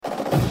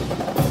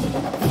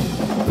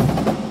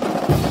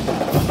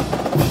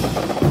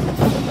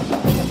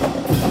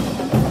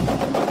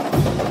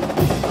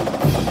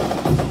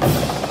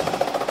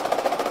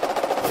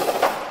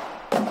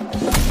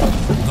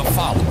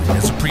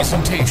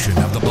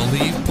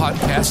Believe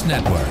Podcast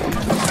Network.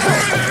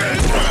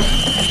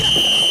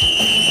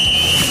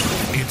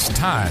 It's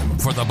time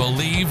for the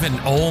Believe in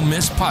Ole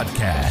Miss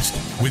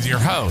podcast with your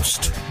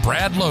host,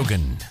 Brad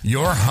Logan,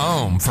 your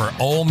home for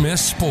Ole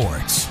Miss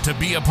sports. To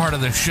be a part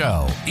of the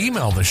show,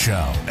 email the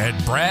show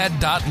at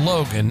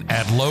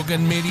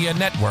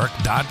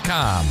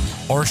brad.logan@loganmedianetwork.com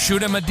or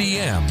shoot him a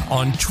DM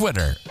on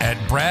Twitter at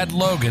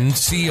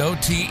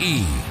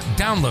BradLoganCOTE.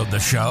 Download the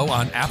show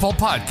on Apple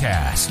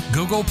Podcasts,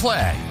 Google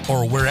Play,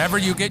 or wherever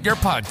you get your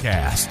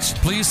podcasts.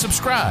 Please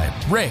subscribe,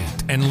 rate,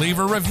 and leave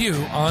a review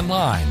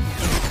online.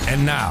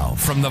 And now,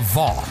 from the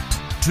vault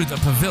to the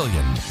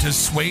pavilion to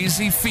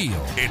Swayze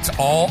Field, it's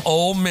all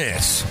Ole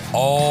Miss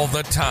all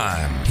the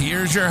time.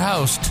 Here's your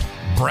host,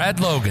 Brad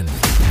Logan.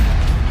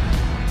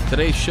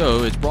 Today's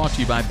show is brought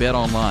to you by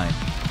BetOnline.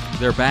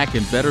 They're back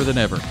and better than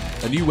ever.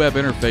 A new web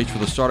interface for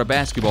the start of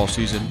basketball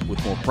season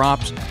with more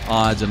props,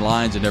 odds, and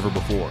lines than ever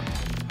before.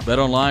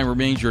 BetOnline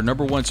remains your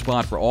number one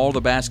spot for all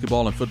the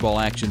basketball and football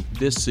action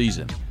this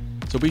season.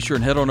 So be sure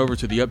and head on over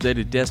to the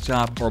updated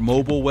desktop or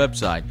mobile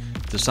website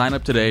to sign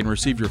up today and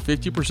receive your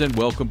 50%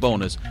 welcome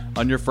bonus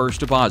on your first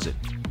deposit.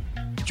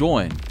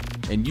 Join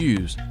and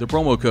use the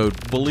promo code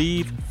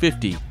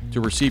BELIEVE50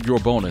 to receive your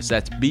bonus.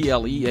 That's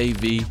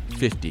BLEAV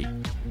 50.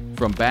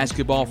 From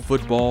basketball,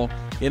 football,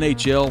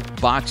 NHL,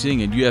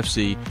 boxing, and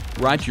UFC,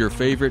 right to your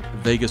favorite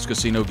Vegas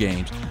casino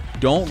games.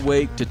 Don't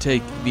wait to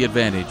take the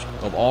advantage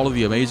of all of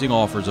the amazing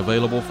offers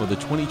available for the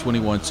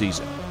 2021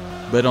 season.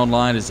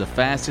 BetOnline is the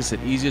fastest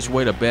and easiest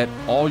way to bet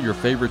all your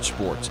favorite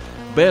sports.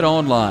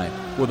 BetOnline,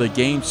 where the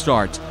game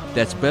starts.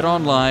 That's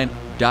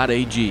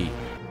betonline.ag.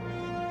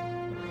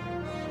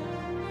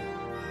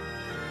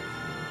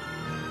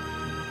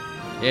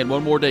 And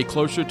one more day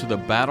closer to the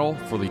battle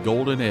for the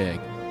Golden Egg.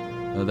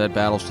 That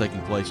battle's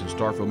taking place in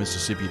Starkville,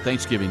 Mississippi,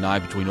 Thanksgiving night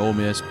between Ole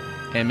Miss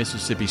and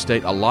Mississippi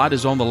State. A lot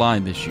is on the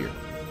line this year.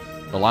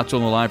 A lot's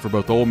on the line for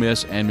both Ole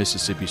Miss and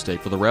Mississippi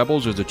State. For the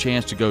Rebels, there's a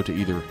chance to go to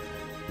either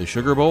the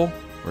Sugar Bowl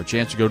or a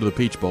chance to go to the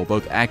Peach Bowl,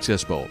 both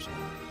access bowls.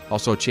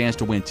 Also a chance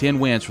to win 10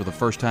 wins for the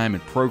first time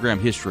in program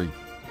history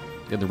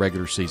in the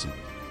regular season.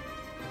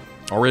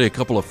 Already a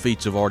couple of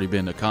feats have already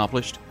been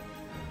accomplished.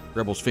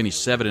 Rebels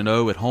finished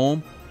 7-0 at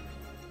home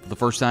for the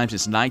first time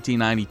since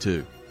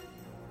 1992.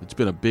 It's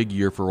been a big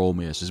year for Ole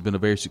Miss. It's been a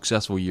very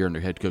successful year under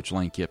head coach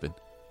Lane Kiffin.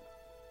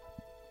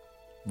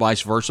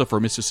 Vice versa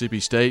for Mississippi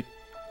State.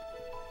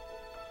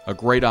 A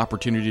great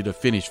opportunity to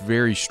finish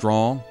very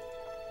strong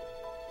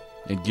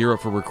and gear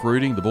up for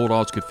recruiting. The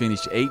Bulldogs could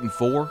finish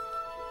 8-4,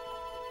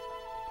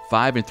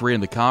 5-3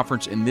 in the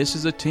conference, and this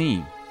is a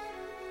team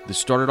that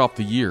started off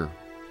the year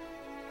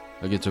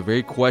against a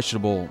very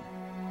questionable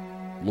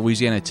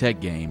Louisiana Tech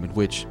game in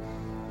which,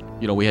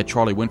 we had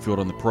Charlie Winfield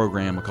on the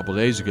program a couple of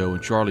days ago,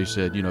 and Charlie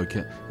said,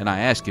 and I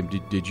asked him,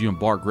 did you and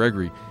Bart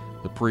Gregory,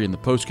 the pre- and the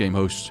post-game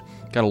hosts,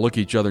 kind of look at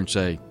each other and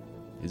say,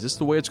 is this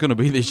the way it's going to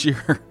be this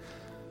year?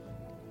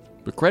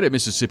 But credit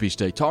Mississippi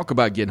State. Talk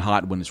about getting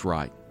hot when it's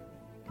right.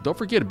 Don't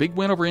forget, a big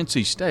win over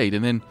NC State,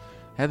 and then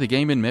had the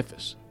game in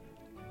Memphis.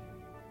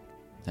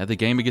 Had the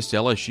game against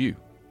LSU.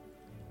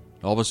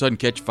 All of a sudden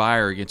catch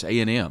fire against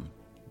A&M,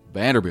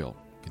 Vanderbilt,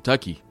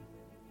 Kentucky.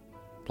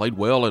 Played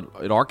well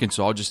at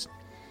Arkansas, just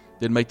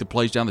didn't make the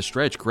plays down the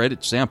stretch.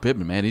 Credit Sam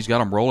Pittman, man. He's got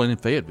them rolling in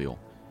Fayetteville.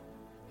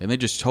 And they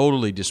just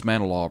totally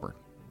dismantled Auburn.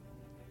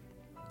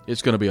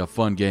 It's going to be a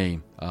fun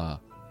game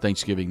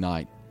Thanksgiving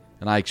night.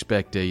 And I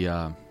expect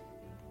I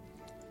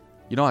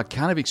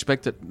kind of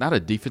expect not a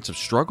defensive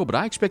struggle, but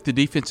I expect the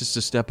defenses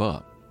to step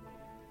up.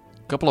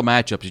 A couple of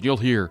matchups, and you'll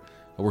hear,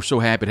 we're so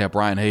happy to have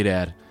Brian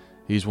Haydad.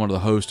 He's one of the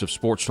hosts of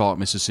Sports Talk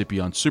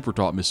Mississippi on Super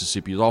Talk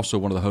Mississippi. He's also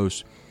one of the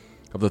hosts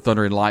of the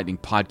Thunder and Lightning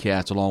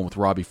podcast, along with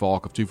Robbie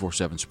Falk of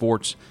 247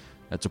 Sports.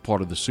 That's a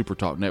part of the Super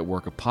Talk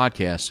network of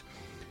podcasts.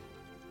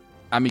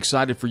 I'm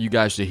excited for you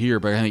guys to hear,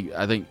 but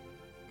I think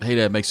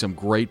Haydad makes some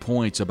great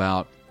points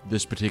about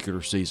this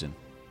particular season.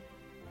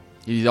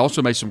 He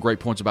also made some great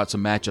points about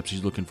some matchups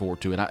he's looking forward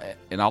to,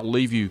 and I'll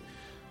leave you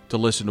to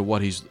listen to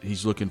what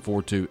he's looking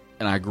forward to,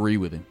 and I agree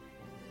with him.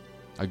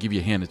 I'll give you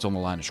a hint, it's on the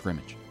line of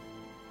scrimmage.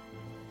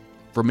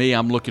 For me,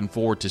 I'm looking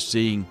forward to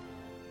seeing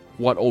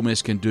what Ole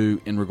Miss can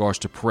do in regards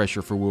to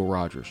pressure for Will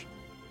Rogers.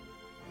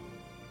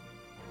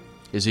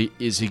 Is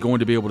he going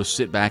to be able to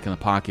sit back in the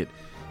pocket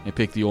and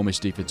pick the Ole Miss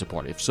defense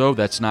apart? If so,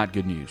 that's not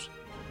good news.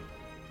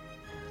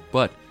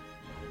 But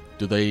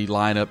do they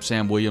line up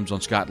Sam Williams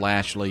on Scott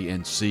Lashley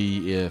and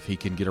see if he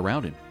can get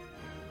around him?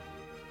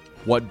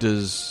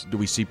 Do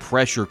we see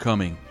pressure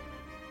coming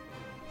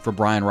from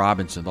Brian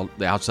Robinson,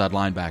 the outside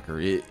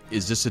linebacker?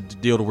 Is this a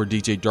deal to where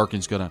DJ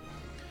Durkin's going to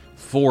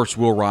force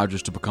Will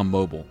Rogers to become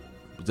mobile?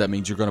 That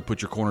means you're going to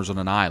put your corners on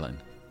an island.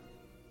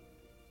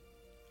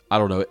 I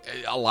don't know.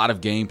 A lot of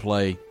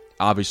gameplay,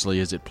 obviously,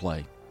 is at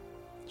play.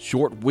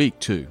 Short week,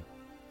 too.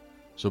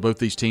 So both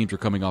these teams are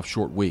coming off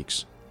short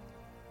weeks.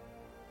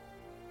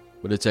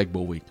 But it's Egg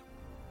Bowl week.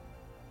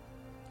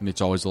 And it's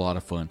always a lot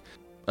of fun.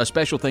 A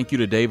special thank you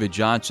to David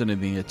Johnson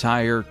and the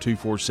entire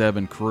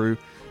 247 crew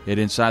at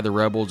Inside the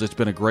Rebels. It's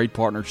been a great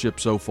partnership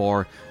so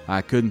far.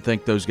 I couldn't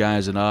thank those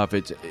guys enough.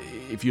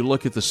 If you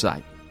look at the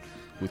site,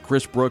 with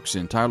Chris Brooks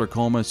and Tyler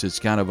Comas, it's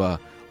kind of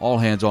all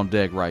hands on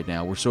deck right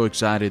now. We're so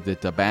excited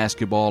that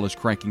basketball is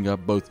cranking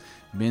up. Both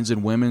men's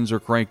and women's are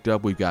cranked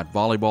up. We've got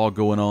volleyball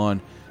going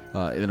on.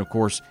 And, of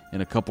course,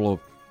 in a couple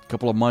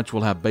of months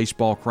we'll have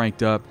baseball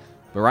cranked up.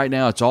 But right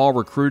now it's all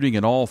recruiting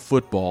and all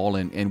football,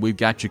 and we've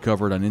got you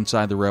covered on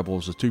Inside the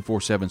Rebels, the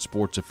 247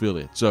 Sports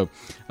affiliate. So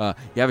you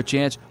have a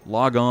chance,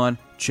 log on,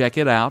 check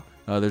it out.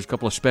 There's a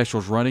couple of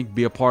specials running.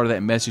 Be a part of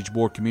that message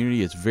board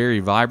community. It's very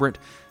vibrant,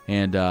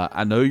 and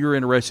I know you're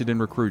interested in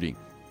recruiting.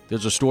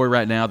 There's a story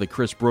right now that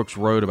Chris Brooks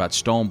wrote about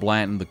Stone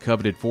Blanton, the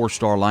coveted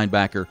 4-star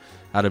linebacker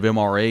out of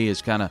MRA,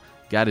 is kind of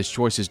got his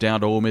choices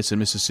down to Ole Miss and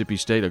Mississippi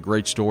State. A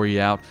great story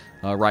out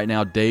right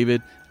now.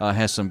 David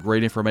has some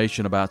great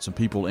information about some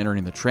people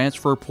entering the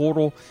transfer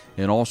portal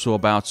and also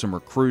about some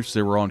recruits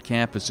that were on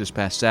campus this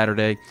past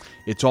Saturday.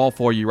 It's all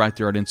for you right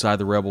there at Inside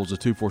the Rebels, the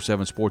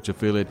 247 Sports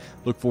affiliate.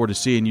 Look forward to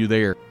seeing you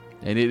there.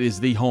 And it is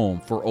the home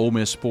for Ole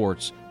Miss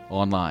sports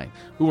online.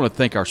 We want to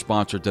thank our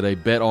sponsor today,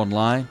 Bet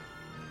Online.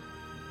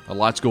 A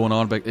lot's going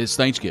on, but it's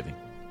Thanksgiving,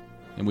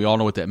 and we all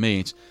know what that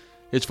means.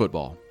 It's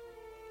football.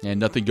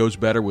 And nothing goes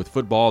better with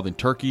football than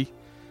turkey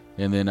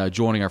and then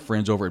joining our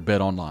friends over at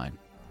Bet Online.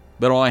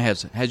 Bet Online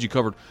has you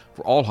covered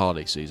for all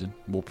holiday season.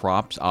 More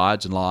props,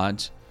 odds, and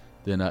lines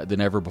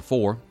than ever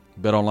before.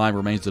 Bet Online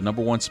remains the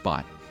number one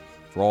spot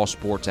for all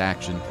sports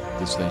action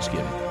this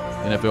Thanksgiving.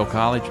 NFL,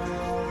 college,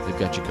 they've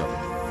got you covered.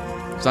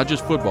 It's not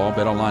just football.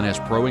 Bet Online has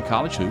pro and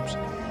college hoops,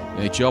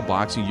 NHL,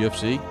 boxing,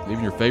 UFC,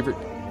 even your favorite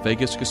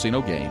Vegas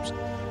casino games.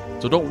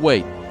 So don't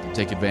wait to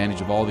take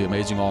advantage of all the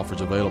amazing offers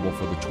available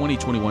for the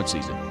 2021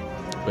 season.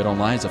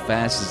 BetOnline is the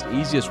fastest,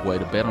 easiest way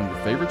to bet on your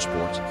favorite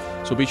sports,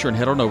 so be sure and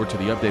head on over to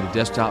the updated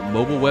desktop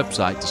mobile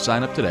website to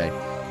sign up today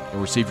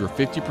and receive your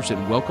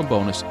 50% welcome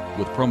bonus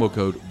with promo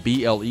code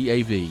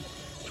BLEAV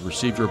to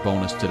receive your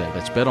bonus today.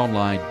 That's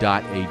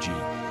betonline.ag.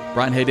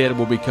 Brian Haydad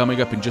will be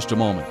coming up in just a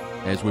moment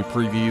as we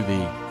preview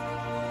the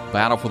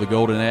battle for the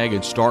Golden Egg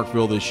in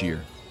Starkville this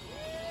year.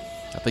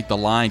 I think the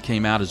line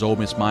came out as Ole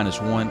Miss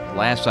 -1.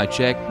 Last I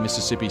checked,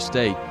 Mississippi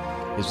State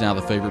is now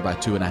the favorite by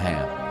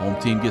 2.5. Home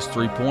team gets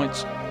 3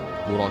 points.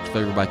 Bulldogs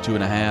favored by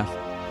 2.5.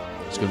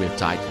 It's going to be a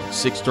tight one.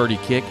 6:30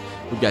 kick.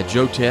 We've got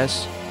Joe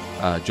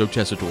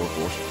Tessitore, of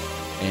course,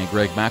 and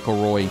Greg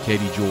McElroy and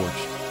Katie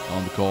George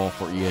on the call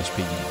for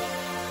ESPN.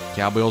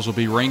 Cowbells will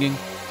be ringing,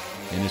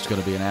 and it's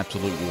going to be an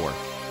absolute war.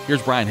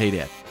 Here's Brian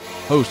Haydad,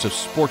 host of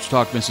Sports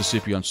Talk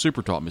Mississippi on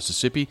Super Talk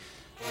Mississippi,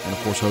 and,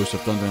 of course, host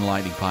of Thunder and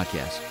Lightning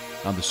podcast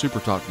on the Super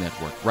Talk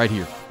Network, right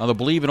here on the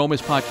Believe in Ole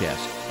Miss podcast,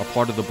 a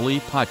part of the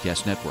Believe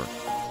Podcast Network.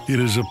 It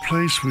is a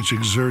place which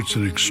exerts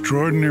an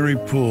extraordinary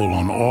pull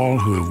on all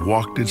who have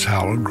walked its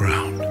hallowed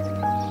ground.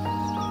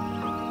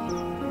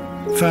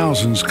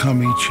 Thousands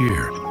come each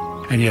year,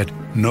 and yet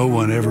no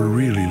one ever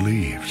really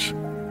leaves.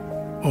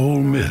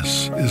 Ole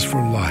Miss is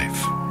for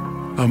life,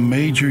 a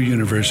major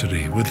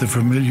university with the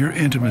familiar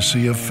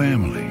intimacy of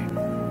family.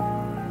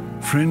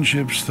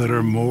 Friendships that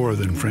are more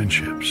than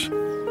friendships,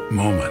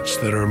 moments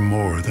that are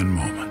more than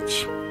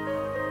moments.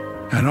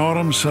 An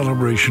autumn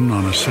celebration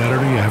on a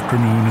Saturday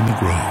afternoon in the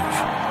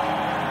Grove.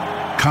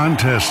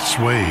 Contests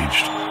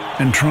waged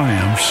and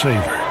triumphs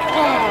savored.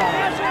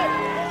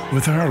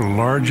 With our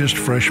largest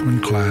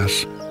freshman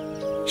class,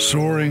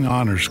 soaring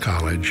honors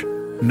college,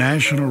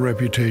 national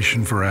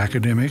reputation for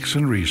academics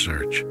and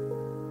research,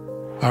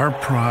 our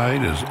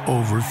pride is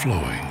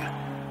overflowing.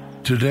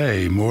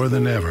 Today, more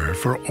than ever,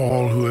 for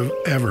all who have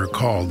ever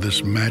called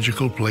this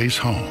magical place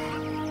home.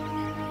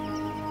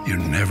 You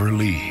never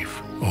leave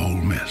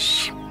Ole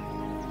Miss.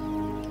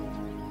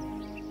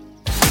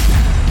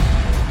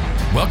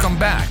 Welcome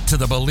back to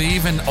the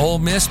Believe in Ole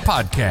Miss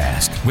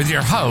podcast with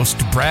your host,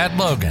 Brad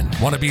Logan.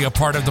 Want to be a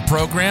part of the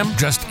program?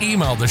 Just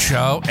email the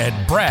show at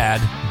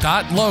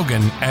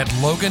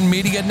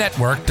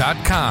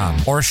brad.logan@loganmedianetwork.com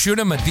or shoot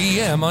him a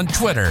DM on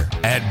Twitter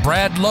at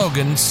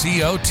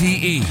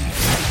BradLoganCOTE.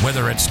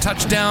 Whether it's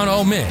touchdown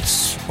Ole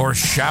Miss or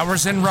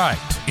showers and right,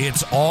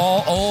 it's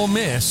all Ole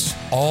Miss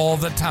all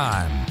the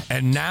time.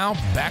 And now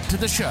back to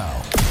the show.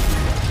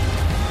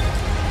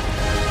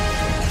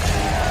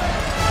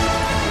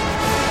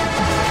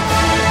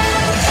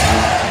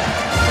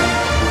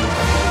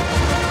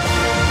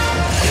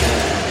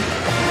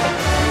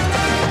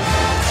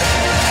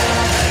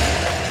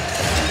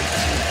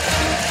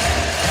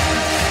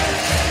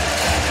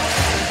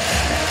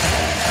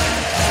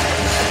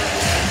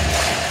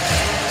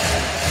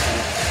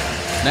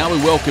 Now we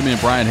welcome in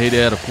Brian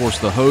Haydad, of course,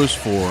 the host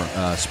for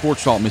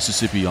Sports Talk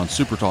Mississippi on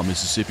Super Talk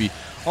Mississippi.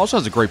 Also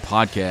has a great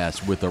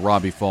podcast with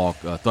Robbie Falk,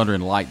 Thunder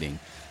and Lightning.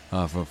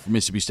 For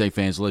Mississippi State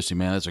fans listening,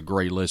 man, that's a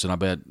great listen. I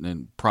bet,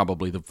 and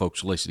probably the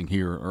folks listening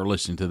here are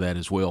listening to that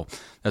as well.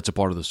 That's a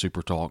part of the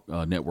Super Talk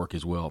network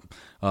as well.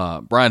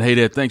 Brian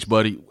Haydad, thanks,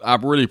 buddy. I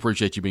really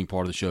appreciate you being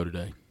part of the show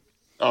today.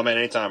 Oh, man,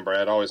 anytime,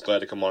 Brad. Always glad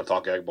to come on and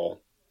talk Egg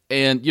Bowl.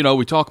 And, you know,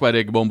 we talk about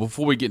Egg Bowl.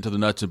 Before we get into the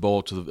nuts and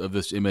bolts of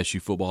this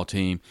MSU football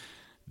team,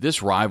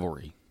 this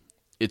rivalry,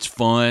 it's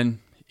fun,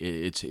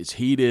 it's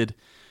heated.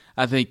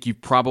 I think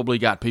you've probably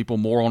got people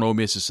more on Ole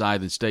Miss's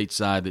side than State's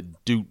side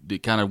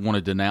that kind of want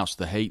to denounce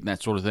the hate and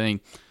that sort of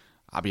thing.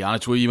 I'll be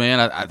honest with you, man.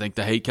 I think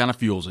the hate kind of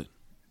fuels it.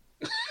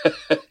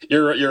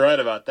 You're right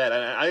about that.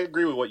 I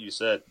agree with what you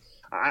said.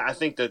 I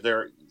think that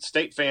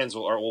State fans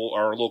are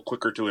a little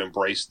quicker to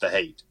embrace the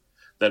hate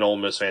than Ole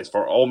Miss fans.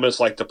 For Ole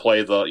Miss like to play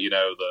I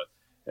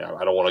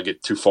don't want to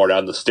get too far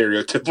down the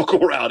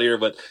stereotypical route here,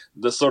 but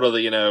the sort of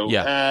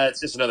it's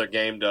just another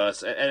game to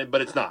us,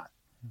 but it's not.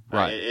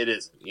 Right. It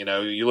isn't.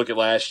 You look at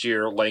last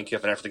year, Lane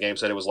Kiffin after the game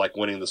said it was like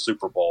winning the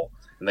Super Bowl,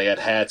 and they had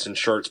hats and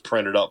shirts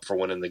printed up for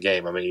winning the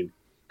game. I mean,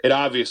 it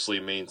obviously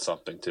means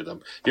something to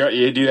them.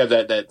 You do have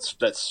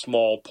that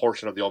small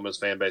portion of the Ole Miss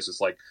fan base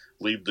that's like,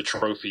 leave the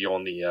trophy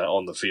on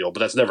the field, but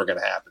that's never going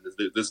to happen.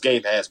 This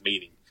game has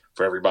meaning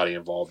for everybody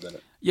involved in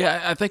it.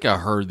 Yeah, I think I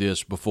heard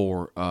this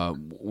before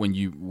when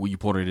you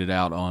pointed it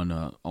out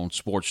on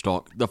Sports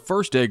Talk. The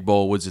first Egg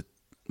Bowl, was it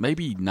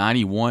maybe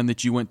 91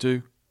 that you went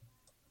to?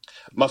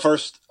 My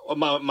first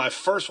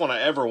one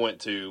I ever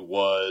went to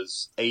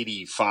was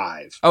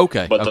 85.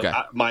 Okay, but okay.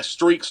 My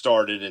streak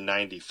started in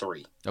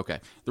 93. Okay.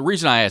 The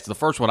reason I asked, the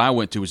first one I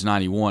went to was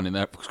 91, and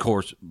that, of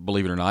course,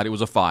 believe it or not, it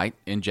was a fight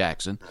in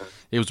Jackson.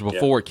 It was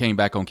before it came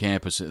back on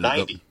campus.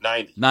 90.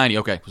 90,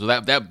 okay. So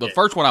the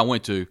first one I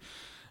went to,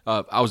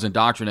 I was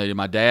indoctrinated.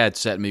 My dad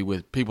sat me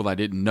with people I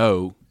didn't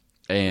know,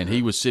 and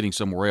he was sitting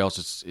somewhere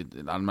else.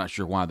 I'm not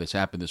sure why this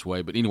happened this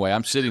way, but anyway,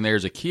 I'm sitting there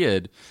as a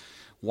kid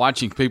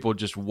watching people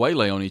just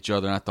waylay on each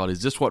other, and I thought,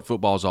 is this what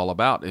football is all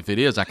about? If it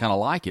is, I kind of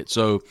like it.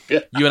 So you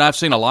and I have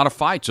seen a lot of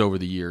fights over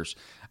the years.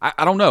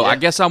 I don't know. Yeah. I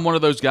guess I'm one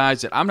of those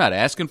guys that I'm not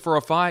asking for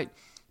a fight,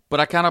 but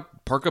I kind of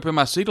perk up in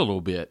my seat a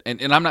little bit.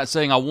 And I'm not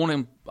saying I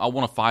want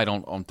to fight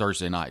on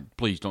Thursday night.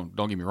 Please don't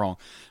get me wrong.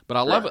 But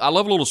I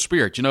love a little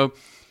spirit.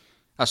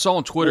 I saw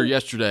on Twitter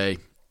yesterday,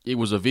 it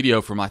was a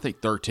video from, I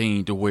think,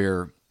 13 to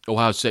where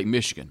Ohio State,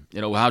 Michigan.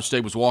 Ohio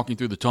State was walking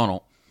through the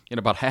tunnel, and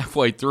about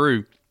halfway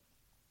through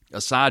a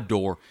side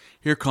door,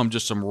 here come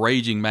just some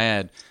raging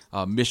mad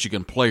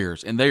Michigan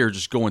players, and they are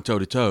just going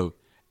toe-to-toe.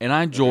 And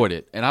I enjoyed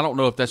it. And I don't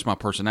know if that's my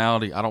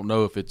personality. I don't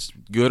know if it's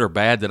good or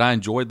bad that I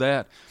enjoyed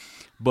that.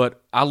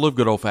 But I love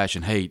good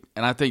old-fashioned hate,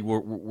 and I think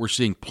we're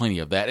seeing plenty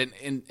of that.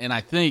 And I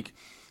think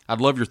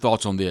I'd love your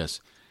thoughts on this.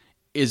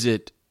 Is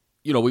it,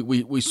 we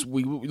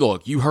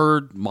look, you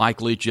heard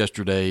Mike Leach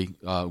yesterday.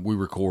 We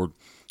record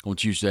on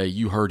Tuesday.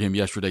 You heard him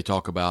yesterday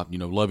talk about,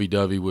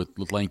 lovey-dovey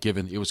with Lane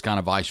Kiffin. It was kind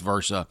of vice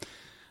versa.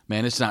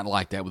 Man, it's not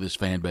like that with this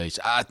fan base.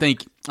 I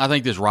think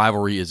this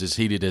rivalry is as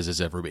heated as it's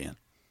ever been.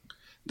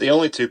 The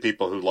only two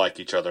people who like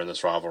each other in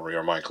this rivalry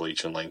are Mike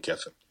Leach and Lane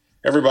Kiffin.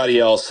 Everybody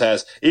else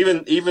has,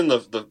 even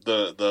the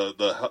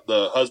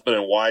husband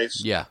and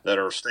wives that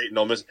are State and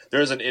Ole Miss,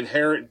 there's an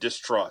inherent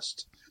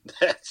distrust.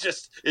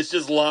 It's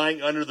just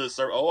lying under the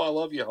surface. Oh, I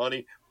love you,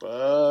 honey,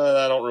 but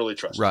I don't really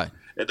trust you. Right.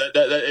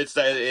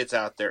 It's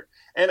out there.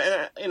 And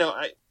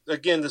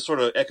again, to sort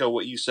of echo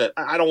what you said,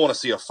 I don't want to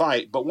see a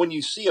fight, but when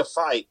you see a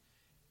fight,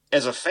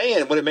 as a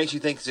fan, what it makes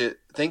you think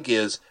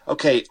is,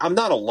 okay, I'm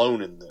not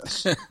alone in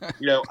this.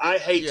 I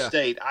hate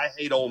State, I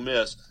hate Ole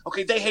Miss.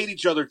 Okay, they hate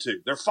each other too.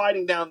 They're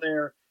fighting down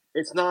there.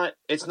 It's not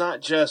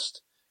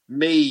just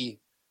me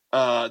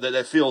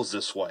that feels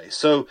this way.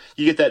 So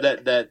you get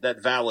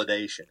that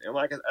validation. And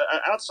like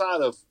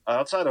outside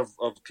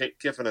of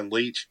Kiffin and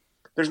Leach,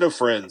 there's no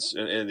friends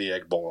in the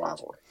Egg Bowl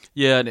rivalry.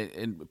 Yeah,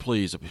 and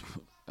please.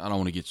 I don't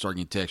want to start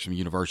getting texts from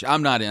university.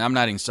 I'm not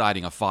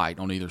inciting a fight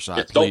on either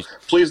side.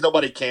 Please,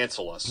 nobody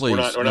cancel us. Please,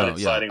 we're not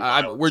inciting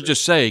violence. We're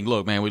just saying,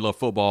 look, man, we love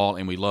football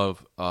and we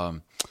love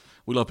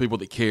people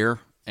that care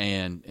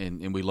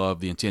and we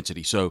love the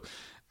intensity. So,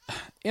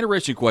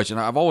 interesting question.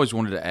 I've always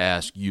wanted to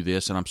ask you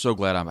this, and I'm so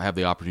glad I have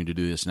the opportunity to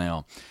do this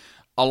now.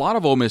 A lot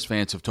of Ole Miss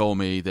fans have told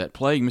me that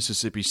playing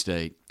Mississippi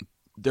State,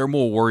 they're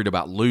more worried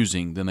about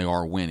losing than they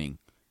are winning.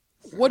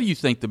 What do you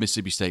think the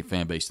Mississippi State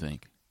fan base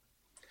think?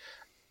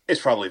 It's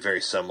probably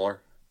very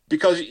similar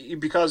because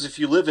if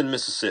you live in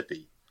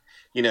Mississippi,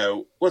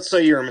 let's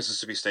say you're a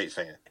Mississippi State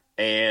fan,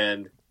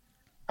 and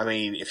I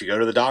mean, if you go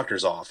to the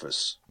doctor's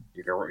office,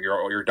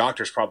 your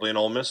doctor's probably an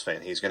Ole Miss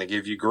fan. He's going to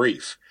give you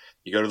grief.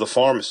 You go to the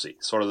pharmacy,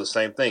 sort of the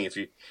same thing. If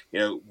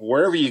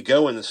wherever you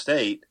go in the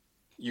state,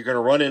 you're going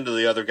to run into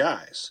the other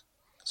guys.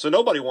 So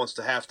nobody wants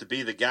to have to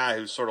be the guy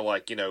who's sort of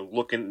like,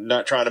 looking,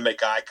 not trying to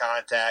make eye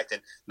contact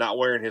and not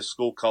wearing his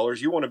school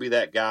colors. You want to be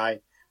that guy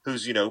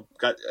who's,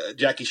 got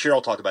Jackie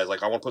Sherrill talked about. He's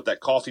like, I want to put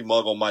that coffee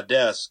mug on my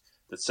desk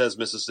that says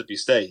Mississippi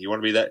State. You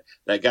want to be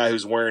that guy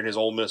who's wearing his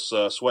Ole Miss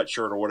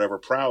sweatshirt or whatever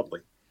proudly.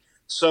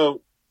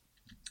 So,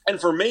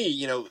 and for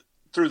me,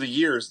 through the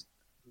years,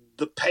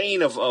 the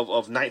pain of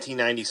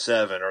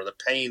 1997 or the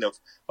pain of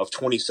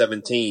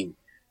 2017,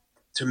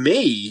 to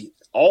me,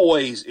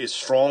 always is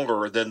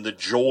stronger than the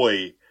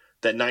joy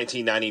that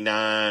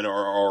 1999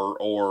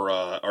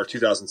 or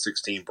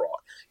 2016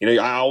 brought.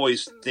 I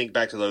always think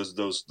back to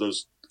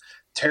those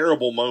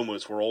terrible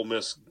moments where Ole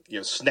Miss,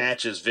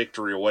 snatches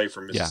victory away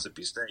from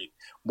Mississippi State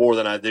more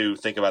than I do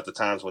think about the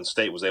times when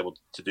State was able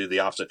to do the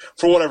opposite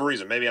for whatever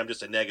reason. Maybe I'm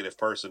just a negative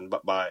person,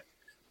 but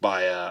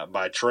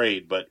by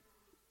trade, but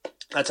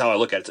that's how I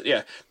look at it.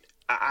 Yeah,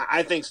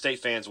 I think State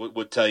fans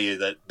would tell you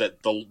that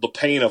the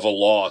pain of a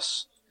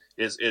loss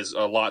is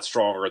a lot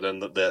stronger than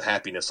the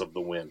happiness of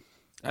the win.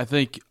 I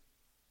think,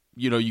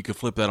 you could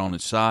flip that on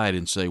its side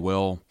and say,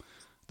 well,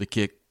 the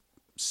kick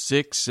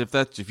six,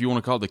 if you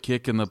want to call it the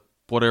kick and the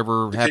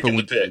whatever happened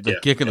with the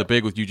kick and the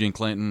pig with Eugene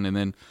Clinton, and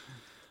then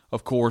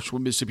of course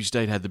when Mississippi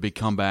State had the big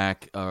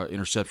comeback,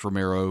 intercepts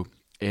Romero,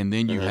 and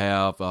then you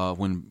have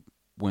when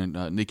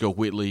Nico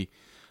Whitley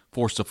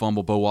forced a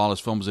fumble, Bo Wallace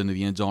fumbles into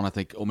the end zone. I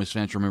think Ole Miss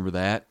fans remember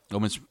that. Ole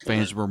Miss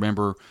fans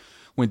remember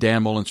when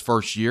Dan Mullen's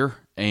first year,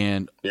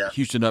 and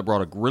Houston Nutt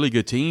brought a really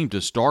good team to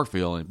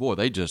Starkville, and boy,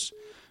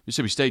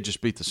 Mississippi State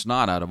just beat the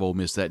snot out of Ole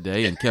Miss that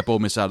day and kept Ole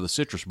Miss out of the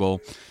Citrus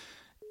Bowl.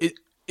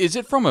 Is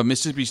it from a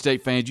Mississippi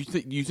State fan? Do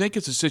you think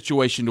it's a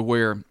situation to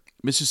where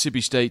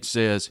Mississippi State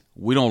says,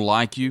 we don't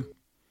like you,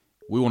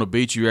 we want to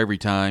beat you every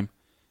time,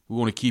 we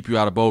want to keep you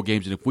out of bowl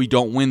games, and if we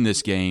don't win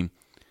this game,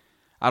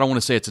 I don't want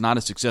to say it's not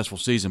a successful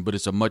season, but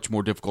it's a much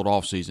more difficult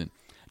offseason.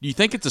 Do you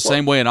think it's the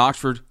same way in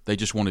Oxford? They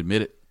just won't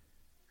admit it?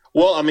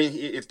 Well, I mean,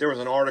 if there was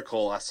an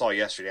article I saw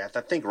yesterday,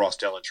 I think Ross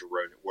Dellinger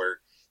wrote it, where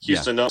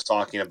Houston Nutt was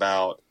talking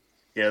about,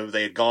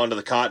 they had gone to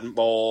the Cotton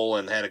Bowl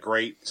and had a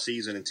great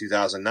season in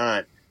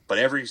 2009, but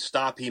every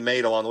stop he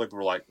made along the way, people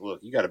were like, look,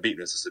 you got to beat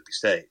Mississippi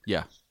State.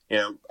 Yeah.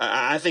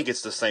 I think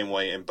it's the same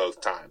way in both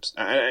times.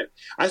 I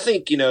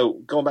think,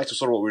 going back to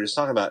sort of what we were just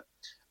talking about,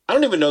 I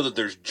don't even know that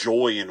there's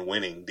joy in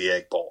winning the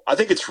Egg Bowl. I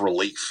think it's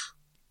relief.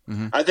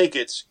 Mm-hmm. I think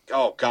it's,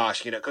 oh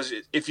gosh, because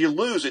if you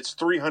lose, it's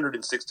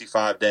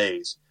 365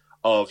 days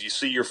of you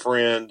see your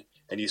friend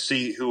and you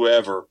see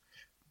whoever,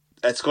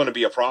 that's going to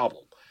be a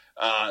problem.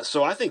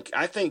 So I think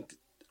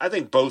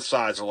both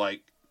sides are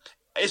like,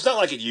 it's not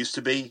like it used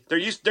to be. There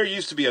used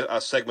to be a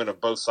segment of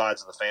both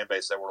sides of the fan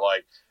base that were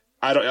like,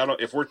 I don't.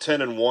 If we're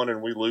 10-1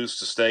 and we lose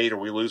to State or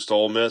we lose to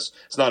Ole Miss,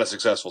 it's not a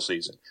successful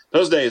season.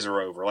 Those days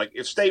are over. Like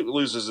if State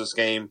loses this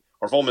game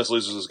or if Ole Miss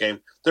loses this game,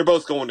 they're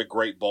both going to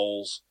great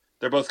bowls.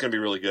 They're both going to be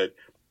really good.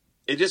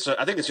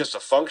 I think it's just a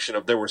function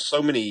of there were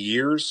so many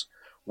years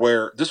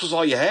where this was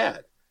all you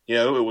had.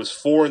 It was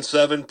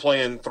 4-7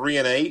 playing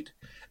 3-8,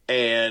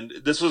 and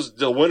this was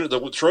the winner.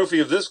 The trophy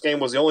of this game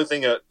was the only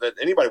thing that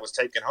anybody was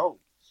taking home.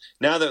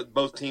 Now that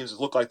both teams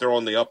look like they're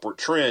on the upward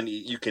trend,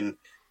 you can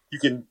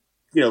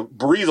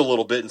breathe a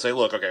little bit and say,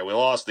 look, okay, we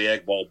lost the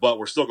Egg Bowl, but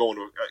we're still going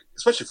to,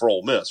 especially for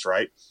Ole Miss,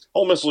 right?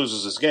 Ole Miss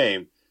loses this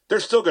game, they're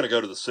still going to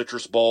go to the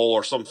Citrus Bowl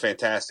or some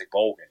fantastic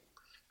bowl game.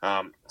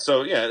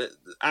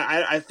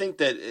 I think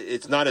that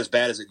it's not as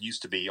bad as it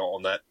used to be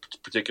on that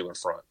particular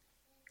front.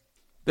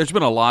 There's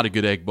been a lot of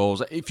good Egg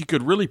Bowls. If you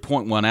could really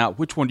point one out,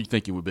 which one do you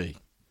think it would be?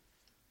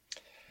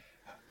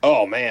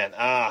 Oh, man.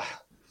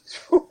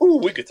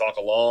 We could talk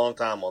a long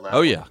time on that.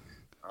 Oh, yeah.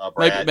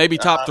 Maybe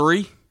top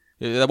three?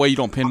 That way you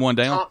don't pin one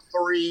down? Top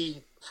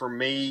three for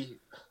me,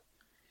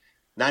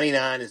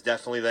 99 is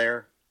definitely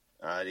there.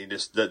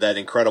 That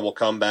incredible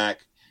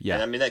comeback. Yeah.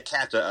 And, I mean, that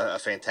capped a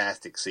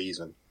fantastic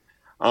season.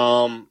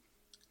 I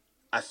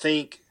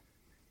think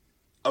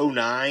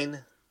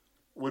 09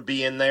 would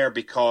be in there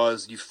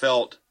because you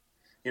felt,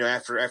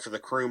 after the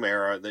Kroom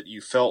era, that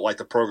you felt like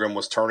the program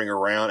was turning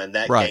around, and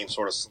that game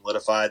sort of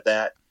solidified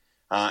that.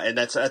 And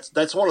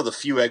that's one of the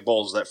few Egg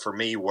Bowls that for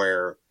me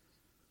where,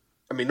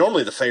 I mean,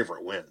 normally the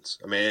favorite wins.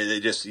 I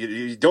mean,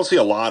 you don't see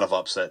a lot of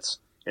upsets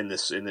in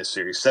this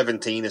series.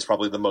 17 is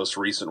probably the most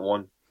recent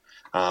one,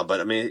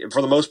 but I mean,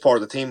 for the most part,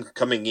 the team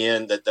coming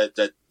in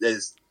that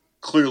is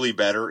clearly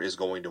better is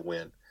going to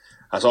win.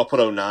 So I'll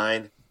put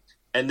 09,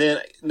 and then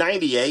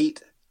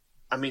 98.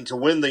 I mean, to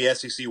win the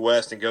SEC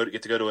West and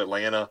get to go to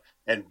Atlanta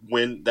and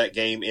win that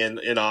game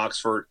in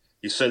Oxford,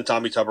 you send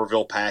Tommy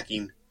Tuberville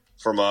packing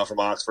from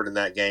Oxford in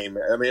that game.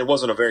 I mean, it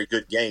wasn't a very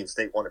good game.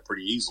 State won it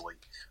pretty easily,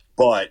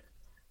 but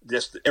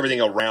just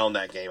everything around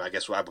that game, I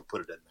guess I would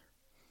put it in there.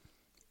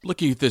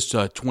 Looking at this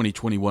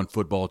 2021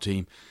 football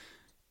team,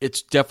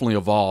 it's definitely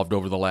evolved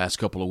over the last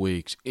couple of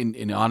weeks.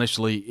 And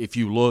honestly, if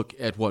you look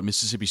at what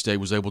Mississippi State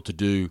was able to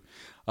do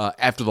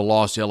after the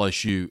loss to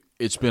LSU,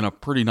 it's been a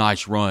pretty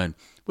nice run,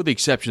 with the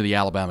exception of the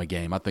Alabama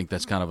game. I think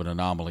that's kind of an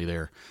anomaly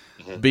there.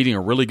 Mm-hmm. Beating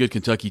a really good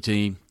Kentucky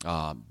team,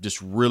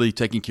 just really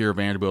taking care of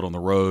Vanderbilt on the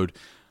road.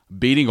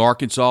 Beating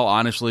Arkansas,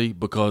 honestly,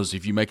 because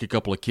if you make a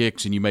couple of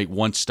kicks and you make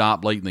one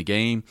stop late in the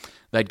game,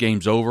 that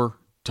game's over.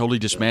 Totally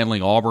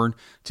dismantling Auburn,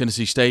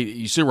 Tennessee State.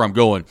 You see where I'm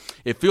going.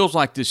 It feels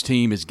like this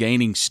team is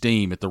gaining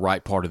steam at the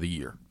right part of the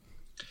year.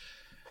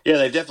 Yeah,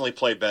 they've definitely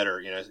played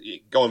better.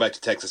 Going back to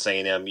Texas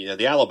A&M,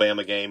 the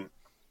Alabama game,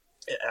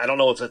 I don't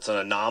know if it's an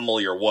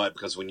anomaly or what,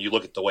 because when you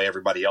look at the way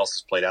everybody else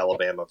has played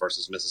Alabama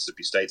versus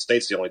Mississippi State,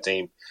 State's the only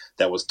team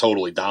that was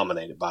totally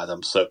dominated by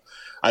them. So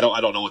I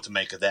don't know what to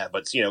make of that.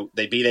 But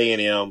they beat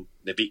A&M,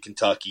 they beat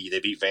Kentucky, they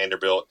beat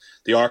Vanderbilt.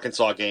 The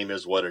Arkansas game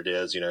is what it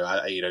is. You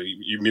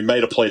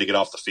made a play to get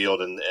off the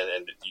field and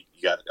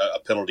you got a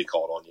penalty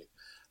called on you.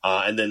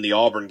 And then the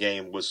Auburn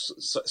game was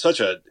such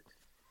a.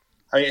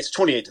 I mean, it's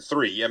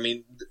 28-3. I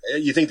mean,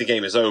 you think the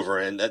game is over,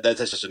 and that's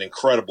just an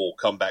incredible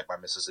comeback by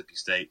Mississippi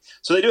State.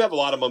 So they do have a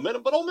lot of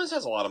momentum, but Ole Miss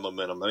has a lot of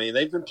momentum. I mean,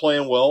 they've been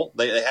playing well.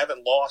 They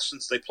haven't lost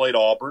since they played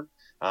Auburn.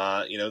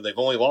 They've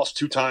only lost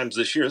 2 times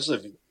this year. This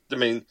is I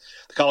mean,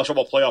 the college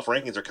football playoff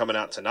rankings are coming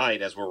out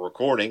tonight as we're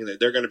recording.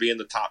 They're going to be in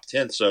the top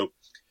 10. So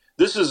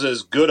this is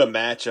as good a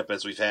matchup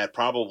as we've had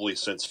probably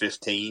since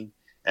 15.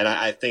 And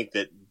I think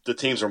that the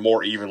teams are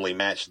more evenly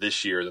matched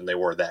this year than they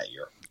were that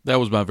year. That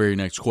was my very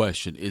next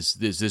question. Is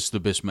this the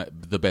best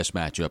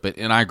matchup?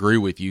 And I agree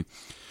with you.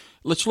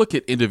 Let's look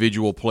at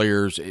individual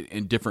players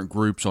in different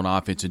groups on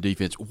offense and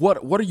defense. What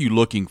are you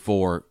looking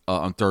for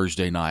on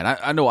Thursday night?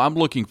 I know I'm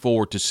looking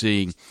forward to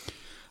seeing,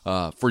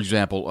 for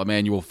example,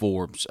 Emmanuel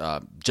Forbes.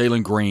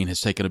 Jalen Green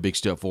has taken a big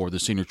step forward, the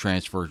senior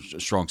transfer,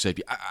 strong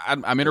safety.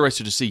 I'm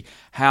interested to see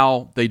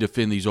how they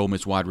defend these Ole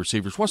Miss wide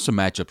receivers. What's the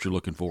matchups you're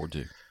looking forward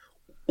to?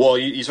 Well,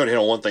 you sort of hit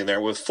on one thing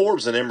there. With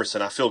Forbes and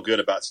Emerson, I feel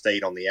good about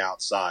State on the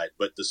outside,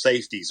 but the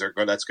safeties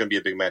that's going to be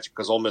a big matchup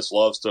because Ole Miss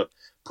loves to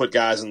put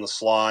guys in the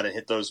slot and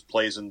hit those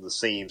plays into the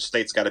seam.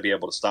 State's got to be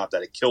able to stop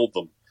that. It killed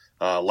them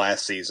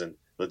last season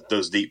with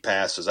those deep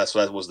passes.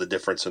 That was the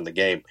difference in the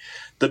game.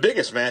 The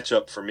biggest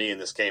matchup for me in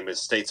this game is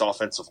State's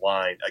offensive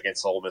line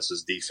against Ole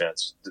Miss's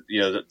defense.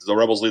 You know, the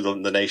Rebels lead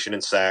the nation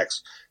in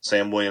sacks.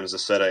 Sam Williams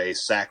has set a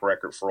sack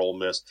record for Ole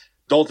Miss.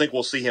 Don't think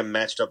we'll see him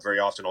matched up very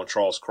often on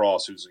Charles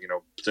Cross, who's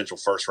potential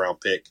first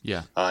round pick.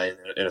 In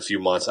a few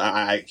months.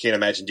 I can't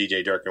imagine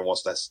DJ Durkin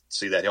wants to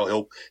see that.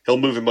 He'll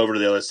move him over to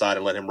the other side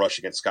and let him rush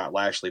against Scott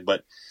Lashley.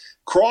 But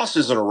Cross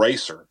is an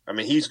eraser. I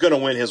mean, he's going to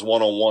win his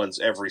one-on-ones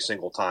every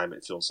single time,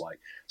 it feels like.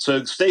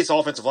 So State's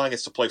offensive line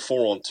gets to play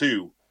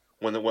 4-on-2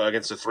 when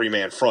against a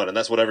 3-man front, and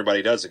that's what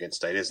everybody does against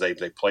State. Is they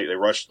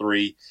rush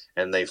 3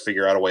 and they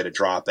figure out a way to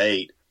drop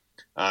 8.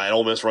 And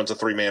Ole Miss runs a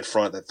 3-man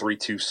front, that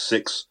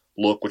 3-2-6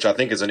 look, which I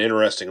think is an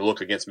interesting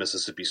look against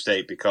Mississippi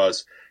State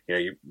because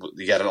you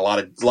got a lot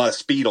of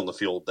speed on the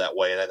field that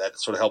way, and that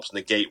sort of helps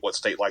negate what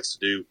State likes to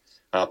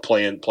do,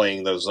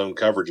 playing those zone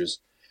coverages.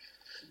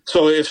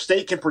 So if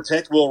State can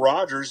protect Will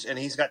Rogers and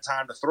he's got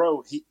time to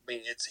throw,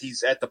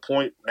 he's at the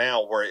point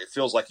now where it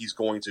feels like he's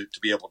going to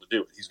be able to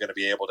do it. He's going to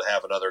be able to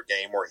have another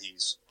game where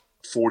he's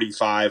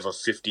 45 of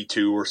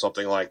 52 or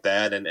something like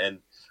that, and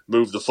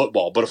move the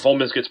football. But if Ole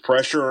Miss gets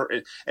pressure,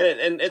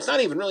 and it's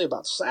not even really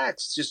about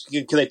sacks, it's just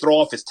can they throw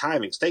off his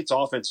timing? State's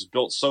offense is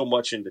built so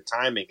much into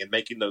timing and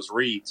making those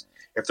reads.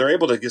 If they're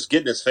able to just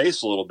get in his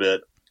face a little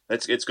bit,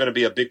 it's going to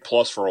be a big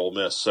plus for Ole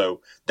Miss. So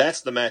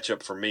that's the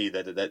matchup for me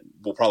that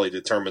will probably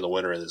determine the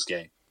winner of this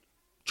game.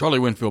 Charlie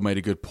Winfield made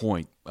a good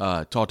point.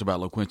 Talked about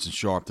LaQuinton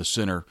Sharp, the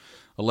center,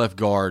 a left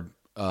guard,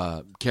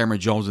 Cameron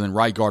Jones, and then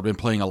right guard been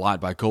playing a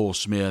lot by Cole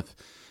Smith,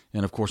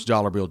 and of course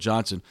Dollar Bill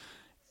Johnson.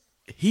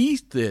 He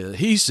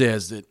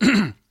says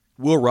that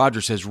Will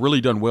Rogers has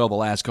really done well the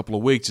last couple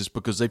of weeks is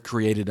because they've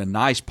created a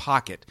nice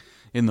pocket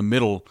in the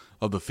middle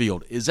of the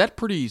field. Is that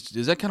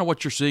kind of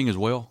what you're seeing as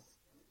well?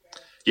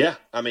 Yeah.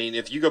 I mean,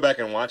 if you go back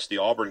and watch the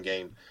Auburn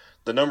game,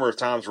 the number of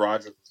times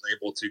Rogers was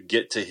able to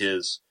get to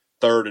his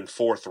third and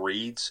fourth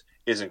reads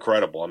is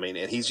incredible. I mean,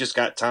 and he's just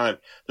got time.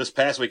 This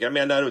past week, I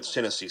know it's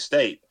Tennessee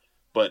State,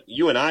 but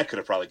you and I could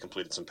have probably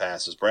completed some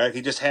passes, Brad.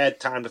 He just had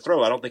time to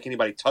throw. I don't think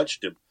anybody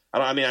touched him.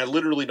 I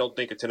literally don't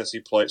think a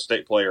Tennessee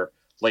State player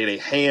laid a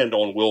hand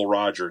on Will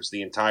Rogers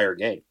the entire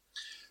game.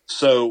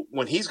 So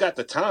when he's got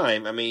the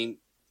time,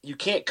 you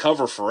can't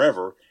cover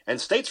forever. And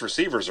State's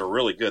receivers are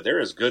really good. They're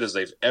as good as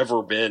they've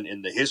ever been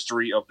in the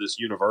history of this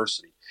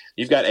university.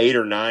 You've got 8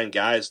 or 9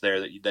 guys there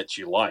that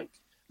you like.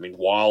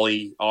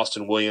 Wally,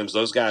 Austin Williams,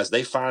 those guys,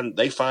 they find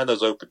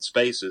those open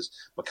spaces.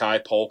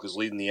 Mekhi Polk is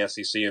leading the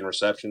SEC in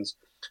receptions.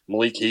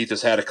 Malik Heath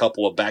has had a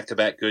couple of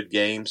back-to-back good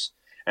games.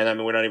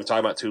 And we're not even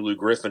talking about Tulu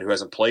Griffin, who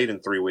hasn't played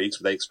in 3 weeks,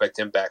 but they expect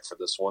him back for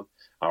this one.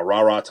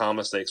 Ra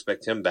Thomas, they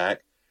expect him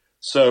back.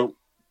 So,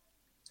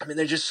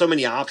 there's just so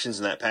many options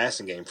in that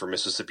passing game for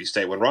Mississippi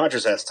State. When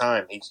Rogers has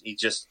time, he's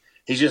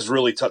just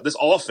really tough. This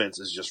offense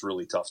is just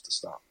really tough to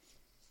stop.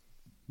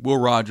 Will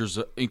Rogers,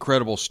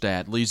 incredible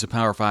stat, leads the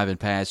Power 5 in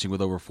passing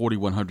with over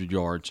 4,100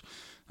 yards.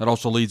 That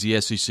also leads the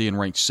SEC and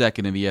ranks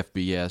second in the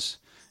FBS.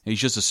 And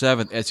he's just the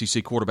 7th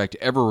SEC quarterback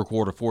to ever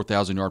record a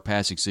 4,000-yard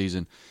passing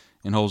season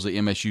and holds the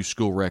MSU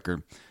school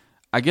record.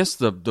 I guess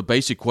the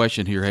basic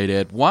question here, hey,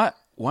 Dad, why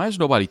is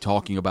nobody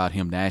talking about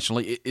him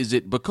nationally? Is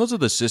it because of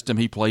the system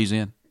he plays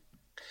in?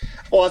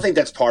 Well, I think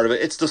that's part of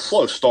it. It's the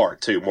slow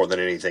start, too, more than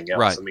anything else.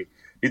 Right.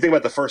 You think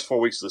about the first 4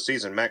 weeks of the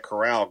season, Matt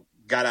Corral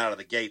got out of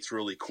the gates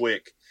really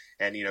quick.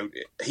 And,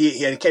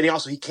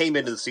 he came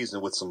into the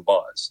season with some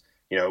buzz,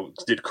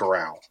 did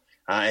Corral.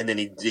 And then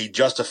he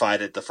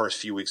justified it the first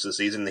few weeks of the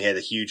season. They had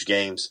the huge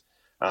games,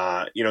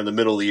 in the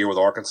middle of the year with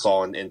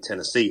Arkansas and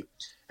Tennessee.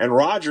 And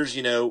Rogers,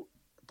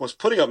 was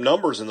putting up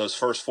numbers in those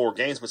first 4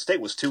 games, but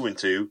State was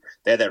 2-2.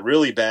 They had that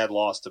really bad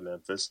loss to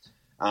Memphis.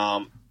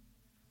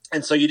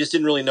 And so you just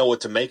didn't really know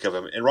what to make of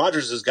him. And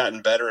Rogers has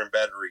gotten better and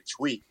better each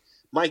week.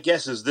 My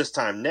guess is this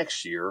time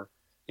next year,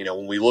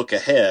 when we look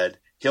ahead,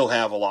 he'll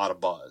have a lot of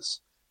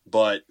buzz.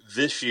 But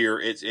this year,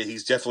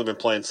 he's definitely been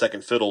playing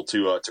second fiddle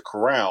to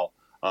Corral.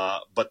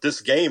 But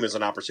this game is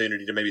an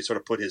opportunity to maybe sort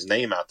of put his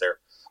name out there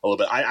a little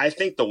bit. I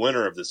think the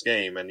winner of this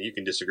game, and you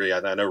can disagree,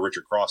 I know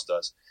Richard Cross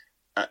does,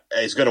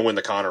 is going to win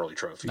the Connerly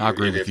Trophy. I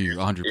agree with you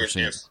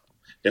 100%.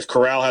 If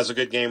Corral has a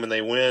good game and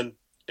they win,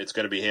 it's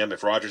going to be him.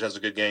 If Rodgers has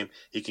a good game,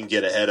 he can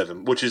get ahead of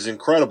him, which is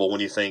incredible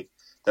when you think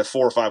that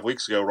 4 or 5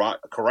 weeks ago,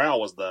 Corral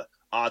was the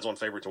odds-on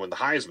favorite to win the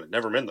Heisman.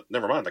 Never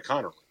mind the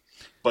Connerly.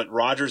 But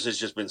Rodgers has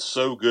just been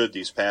so good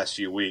these past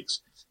few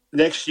weeks.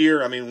 Next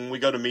year, I mean, when we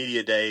go to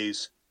media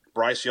days,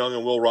 Bryce Young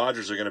and Will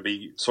Rogers are going to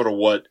be sort of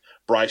what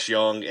Bryce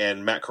Young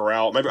and Matt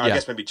Corral, I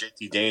guess maybe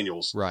JT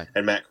Daniels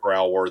and Matt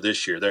Corral were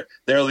this year. They're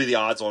the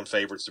odds-on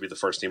favorites to be the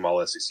first-team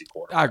All-SEC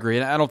quarterback. I agree,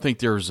 and I don't think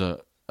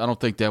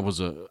that was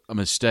a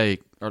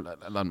mistake. Or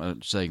I'm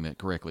not saying that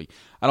correctly.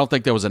 I don't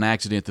think that was an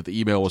accident that the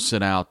email was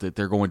sent out that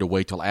they're going to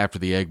wait till after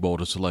the Egg Bowl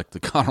to select the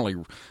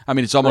Connerly. I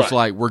mean, it's almost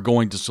like we're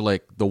going to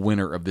select the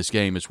winner of this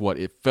game is what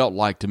it felt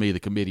like to me the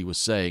committee was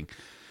saying.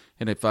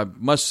 And if I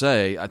must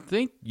say, I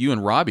think you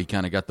and Robbie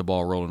kind of got the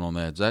ball rolling on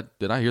that.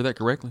 Did I hear that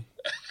correctly?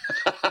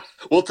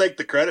 We'll take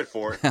the credit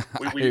for it.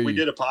 We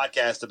did a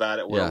podcast about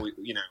it where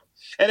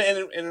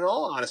and in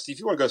all honesty, if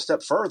you want to go a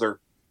step further,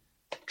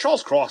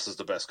 Charles Cross is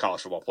the best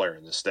college football player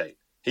in this state.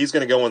 He's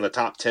going to go in the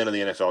top 10 of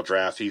the NFL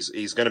draft.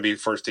 He's going to be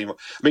first team. I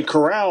mean,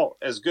 Corral,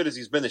 as good as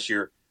he's been this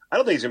year, I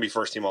don't think he's going to be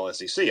first team All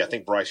SEC. I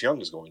think Bryce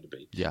Young is going to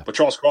be. Yeah. But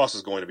Charles Cross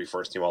is going to be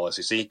first team All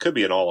SEC. He could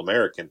be an All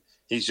American.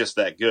 He's just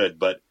that good.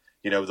 But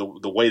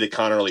the way the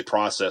Connerly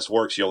process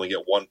works, you only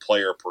get one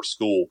player per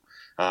school.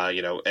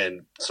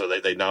 And so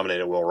they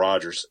nominated Will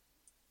Rogers.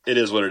 It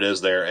is what it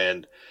is there,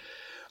 and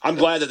I'm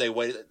glad that they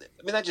waited.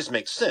 I mean, that just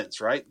makes sense,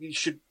 right? You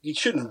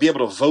shouldn't be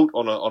able to vote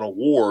on an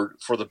award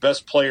for the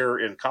best player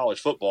in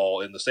college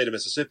football in the state of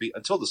Mississippi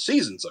until the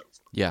season's over.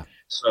 Yeah.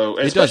 So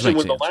especially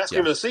when the last game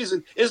of the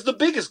season is the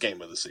biggest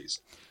game of the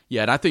season.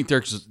 Yeah, and I think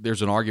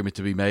there's an argument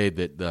to be made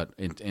that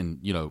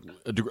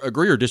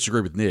agree or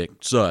disagree with Nick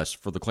Suss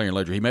for the Clarion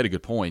Ledger. He made a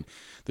good point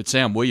that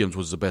Sam Williams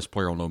was the best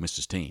player on Ole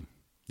Miss's team.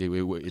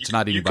 It's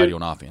not anybody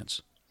on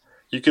offense.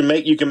 You can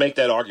make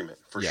that argument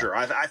for sure.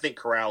 I think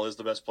Corral is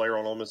the best player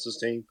on Ole Miss's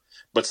team,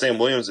 but Sam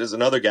Williams is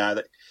another guy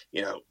that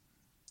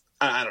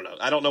I don't know.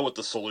 I don't know what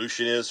the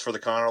solution is for the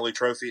Connerly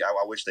Trophy. I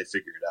wish they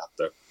figured it out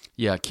though.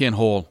 Yeah, Ken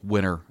Hull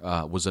winner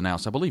was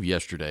announced, I believe,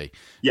 yesterday.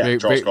 Yeah,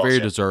 very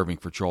deserving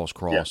for Charles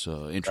Cross,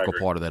 integral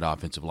part of that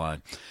offensive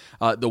line.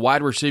 The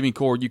wide receiving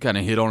core, you kind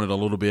of hit on it a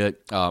little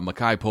bit.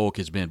 Makai Polk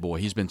he's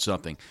been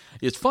something.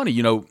 It's funny,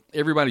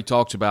 everybody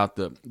talks about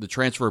the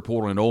transfer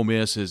portal, and Ole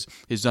Miss has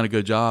done a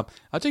good job.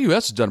 I tell you who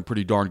else has done a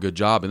pretty darn good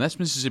job, and that's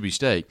Mississippi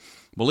State.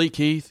 Malik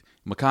Heath,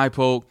 Makai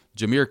Polk,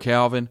 Jameer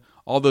Calvin,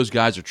 all those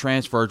guys are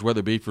transfers,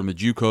 whether it be from the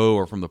JUCO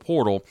or from the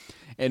portal.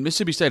 And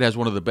Mississippi State has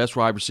one of the best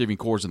wide receiving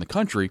cores in the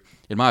country,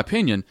 in my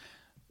opinion,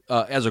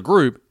 as a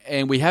group.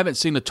 And we haven't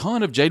seen a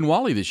ton of Jaden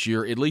Walley this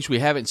year. At least we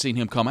haven't seen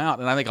him come out.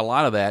 And I think a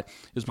lot of that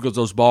is because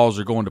those balls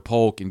are going to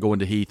Polk and going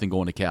to Heath and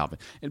going to Calvin.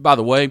 And by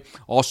the way,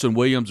 Austin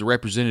Williams, the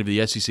representative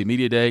of the SEC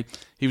Media Day,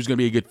 he was going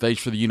to be a good face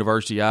for the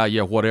university.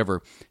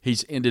 Whatever.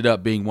 He's ended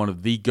up being one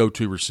of the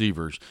go-to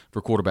receivers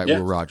for quarterback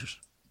Will Rogers.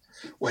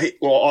 Well,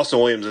 Austin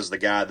Williams is the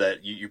guy that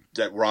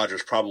that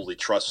Rodgers probably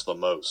trusts the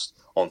most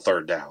on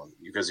third down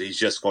because he's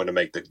just going to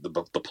make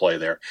the play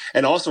there.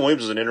 And Austin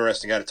Williams is an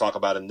interesting guy to talk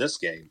about in this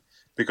game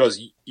because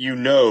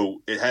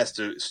it has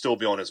to still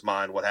be on his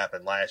mind what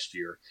happened last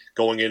year.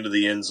 Going into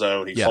the end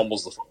zone, he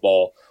fumbles the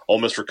football, Ole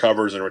Miss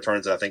recovers and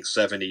returns, I think,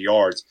 70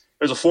 yards.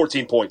 There's a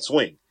 14-point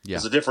swing. Yeah.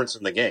 There's a difference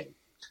in the game.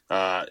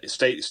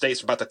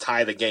 State's about to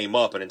tie the game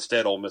up, and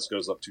instead Ole Miss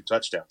goes up 2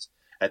 touchdowns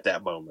at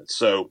that moment.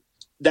 So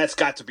that's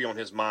got to be on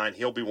his mind.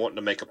 He'll be wanting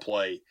to make a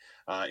play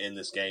in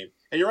this game.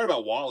 And you're right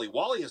about Walley.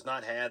 Walley has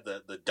not had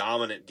the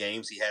dominant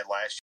games he had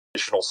last year.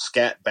 Additional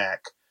scat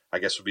back, I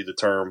guess would be the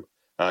term,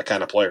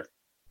 kind of player.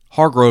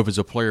 Hargrove is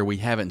a player we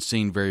haven't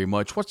seen very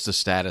much. What's the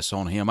status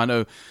on him? I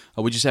know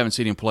we just haven't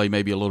seen him play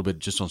maybe a little bit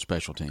just on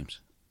special teams.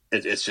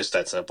 It's just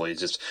that simple. It's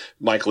just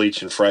Mike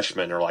Leach and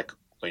freshmen are like,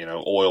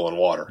 oil and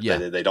water. Yeah.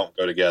 They don't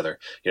go together.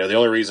 The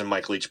only reason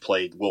Mike Leach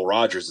played Will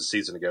Rogers the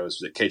season ago is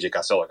that KJ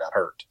Costello got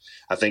hurt.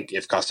 I think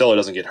if Costello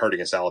doesn't get hurt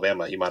against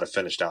Alabama, he might have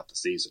finished out the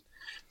season.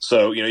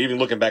 So, even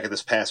looking back at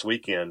this past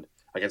weekend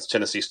against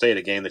Tennessee State,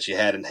 a game that you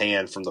had in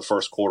hand from the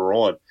first quarter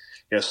on,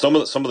 some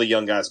of the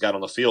young guys got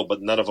on the field,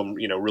 but none of them,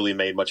 really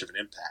made much of an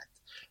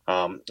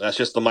impact. That's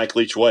just the Mike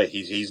Leach way.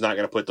 He's not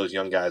going to put those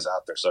young guys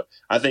out there. So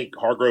I think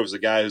Hargrove is a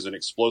guy who's an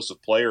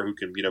explosive player who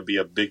can, be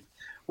a big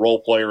role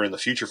player in the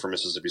future for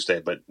Mississippi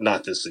State, but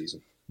not this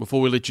season.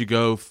 Before we let you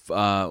go,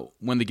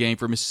 win the game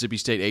for Mississippi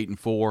State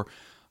 8-4,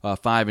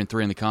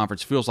 5-3 in the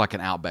conference. Feels like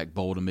an Outback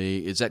Bowl to me.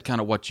 Is that kind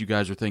of what you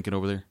guys are thinking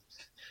over there?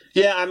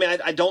 Yeah, I mean,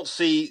 I don't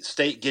see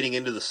State getting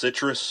into the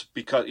citrus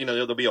because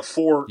there'll be a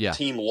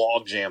 4-team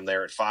logjam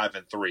there at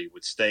 5-3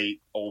 with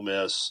State, Ole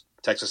Miss,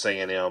 Texas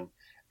A&M,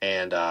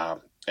 and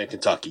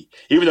Kentucky.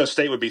 Even though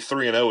State would be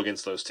 3-0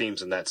 against those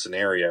teams in that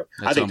scenario,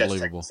 I think that's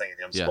Texas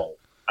A&M's bowl.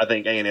 I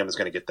think A&M is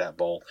going to get that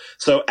bowl.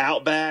 So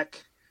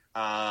Outback,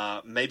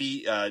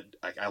 maybe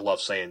I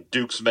love saying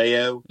Duke's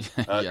Mayo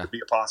could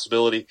be a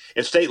possibility.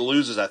 If State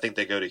loses, I think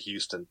they go to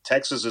Houston.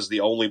 Texas is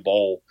the only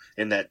bowl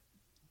in that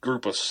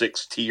group of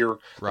 6 tier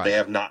they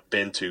have not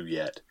been to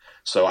yet.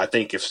 So I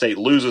think if State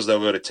loses, they'll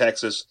go to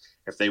Texas.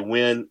 If they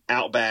win,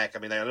 Outback. I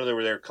mean, I know they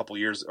were there a couple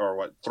years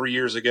or 3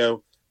 years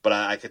ago. but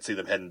I could see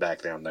them heading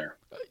back down there.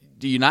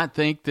 Do you not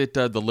think that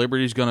the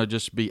Liberty's going to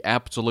just be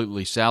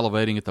absolutely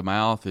salivating at the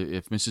mouth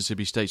if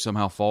Mississippi State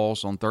somehow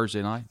falls on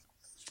Thursday night?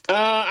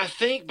 I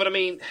think, but I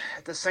mean,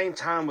 at the same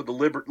time with the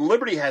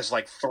Liberty has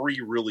like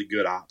 3 really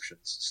good options: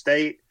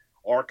 State,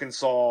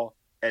 Arkansas,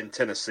 and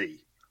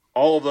Tennessee.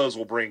 All of those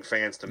will bring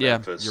fans to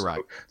Memphis. You're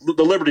right. So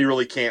the Liberty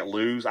really can't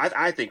lose.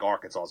 I think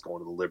Arkansas is going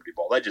to the Liberty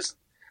Bowl. That just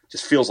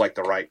feels like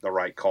the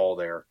right call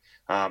there.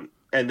 And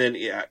then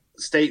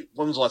State.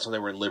 When was the last time they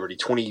were in Liberty?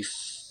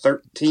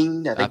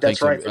 2013. I think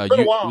that's right. It's been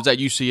a while. Was that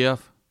UCF?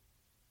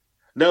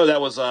 No,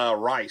 that was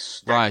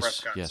Rice.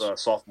 Rice,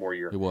 Prescott's sophomore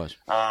year. It was.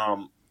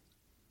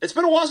 It's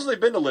been a while since they've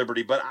been to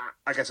Liberty, but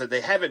like I said,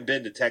 they haven't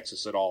been to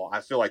Texas at all. I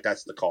feel like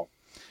that's the call.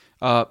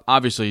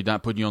 Obviously,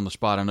 not putting you on the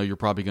spot. I know you're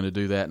probably going to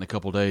do that in a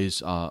couple of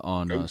days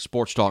on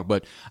Sports Talk.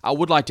 But I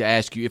would like to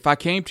ask you, if I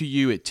came to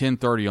you at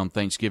 10:30 on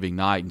Thanksgiving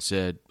night and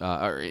said,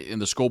 in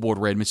the scoreboard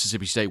read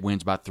Mississippi State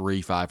wins by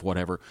 3, 5,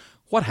 whatever,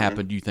 what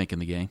happened, do you think, in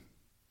the game?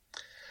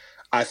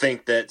 I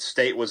think that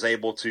State was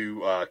able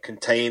to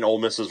contain Ole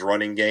Miss's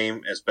running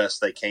game as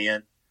best they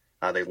can.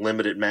 They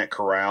limited Matt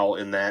Corral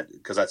in that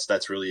because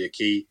that's really a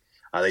key.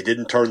 They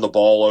didn't turn the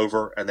ball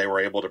over, and they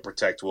were able to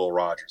protect Will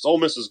Rogers. Ole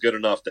Miss is good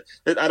enough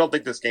that I don't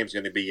think this game's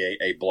going to be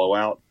a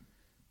blowout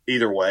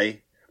either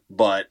way,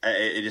 but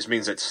it just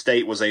means that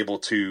State was able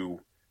to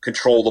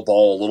control the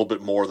ball a little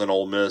bit more than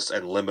Ole Miss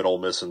and limit Ole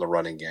Miss in the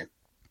running game.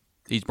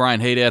 He's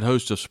Brian Haydad,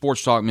 host of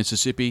Sports Talk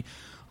Mississippi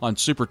on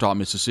Super Talk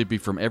Mississippi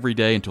from every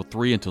day until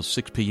 3 until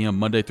 6 p.m.,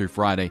 Monday through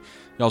Friday.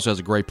 He also has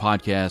a great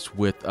podcast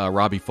with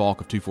Robbie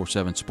Falk of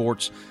 247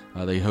 Sports.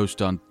 They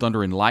host on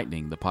Thunder and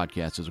Lightning. The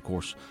podcast is, of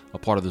course, a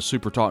part of the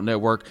Super Talk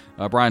Network.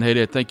 Brian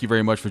Haydad, thank you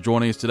very much for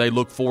joining us today.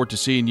 Look forward to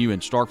seeing you in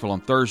Starkville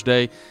on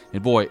Thursday.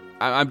 And, boy,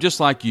 I'm just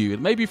like you.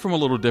 It may be from a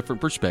little different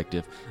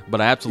perspective,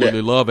 but I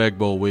absolutely love Egg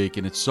Bowl week,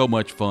 and it's so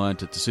much fun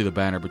to see the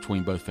banner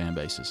between both fan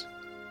bases.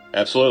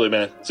 Absolutely,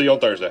 man. See you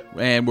on Thursday.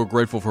 And we're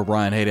grateful for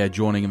Brian Haydad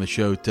joining in the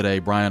show today.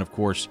 Brian, of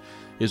course,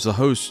 is the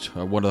host,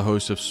 one of the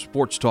hosts of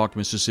Sports Talk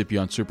Mississippi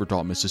on Super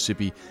Talk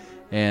Mississippi,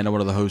 and one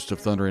of the hosts of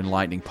Thunder and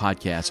Lightning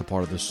podcasts, a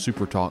part of the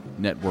Super Talk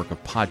network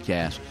of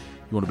podcasts.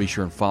 You want to be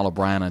sure and follow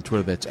Brian on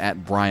Twitter. That's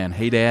at Brian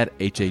Haydad,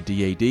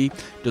 Hadad.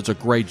 Does a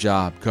great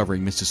job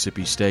covering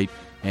Mississippi State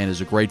and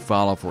is a great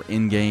follow for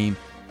in-game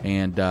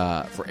and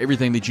for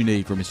everything that you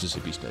need for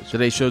Mississippi State.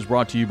 Today's show is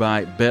brought to you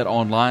by Bet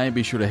Online.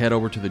 Be sure to head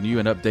over to the new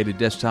and updated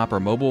desktop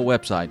or mobile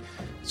website.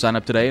 Sign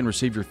up today and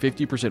receive your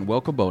 50%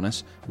 welcome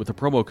bonus with the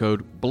promo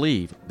code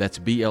BELIEVE, that's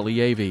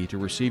BLEAV, to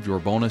receive your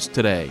bonus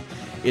today.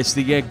 It's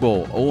the Egg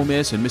Bowl, Ole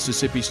Miss and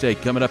Mississippi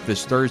State coming up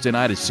this Thursday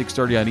night at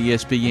 6:30 on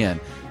ESPN.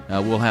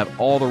 We'll have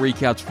all the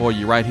recaps for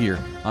you right here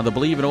on the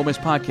Believe in Ole Miss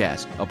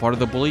podcast, a part of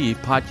the Believe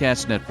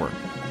Podcast Network.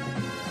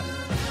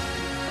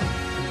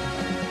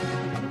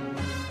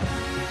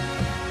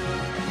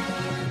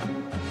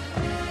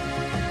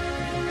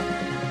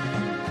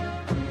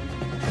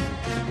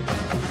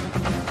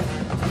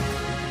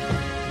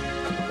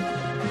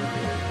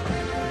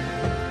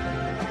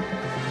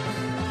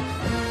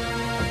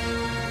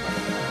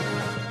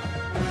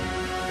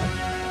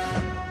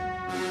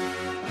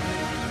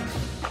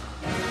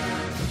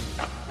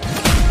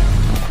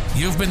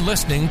 You've been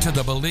listening to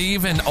the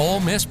Believe in Ole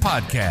Miss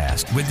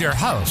podcast with your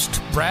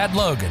host, Brad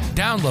Logan.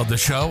 Download the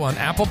show on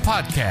Apple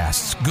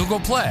Podcasts,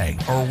 Google Play,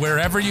 or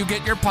wherever you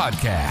get your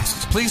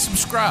podcasts. Please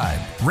subscribe,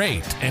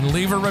 rate, and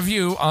leave a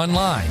review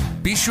online.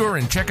 Be sure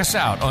and check us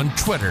out on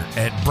Twitter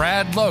at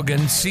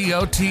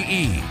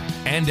BradLoganCOTE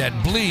and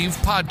at Believe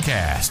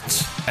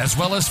Podcasts, as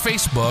well as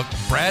Facebook,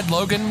 Brad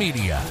Logan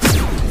Media.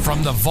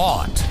 From the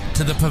Vaught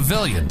to the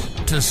Pavilion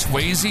to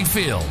Swayze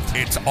Field,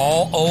 it's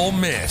all Ole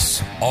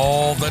Miss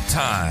all the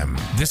time.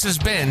 This has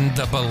been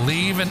the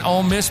Believe in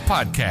Ole Miss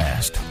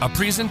podcast, a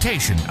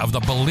presentation of the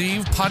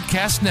Believe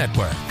Podcast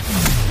Network.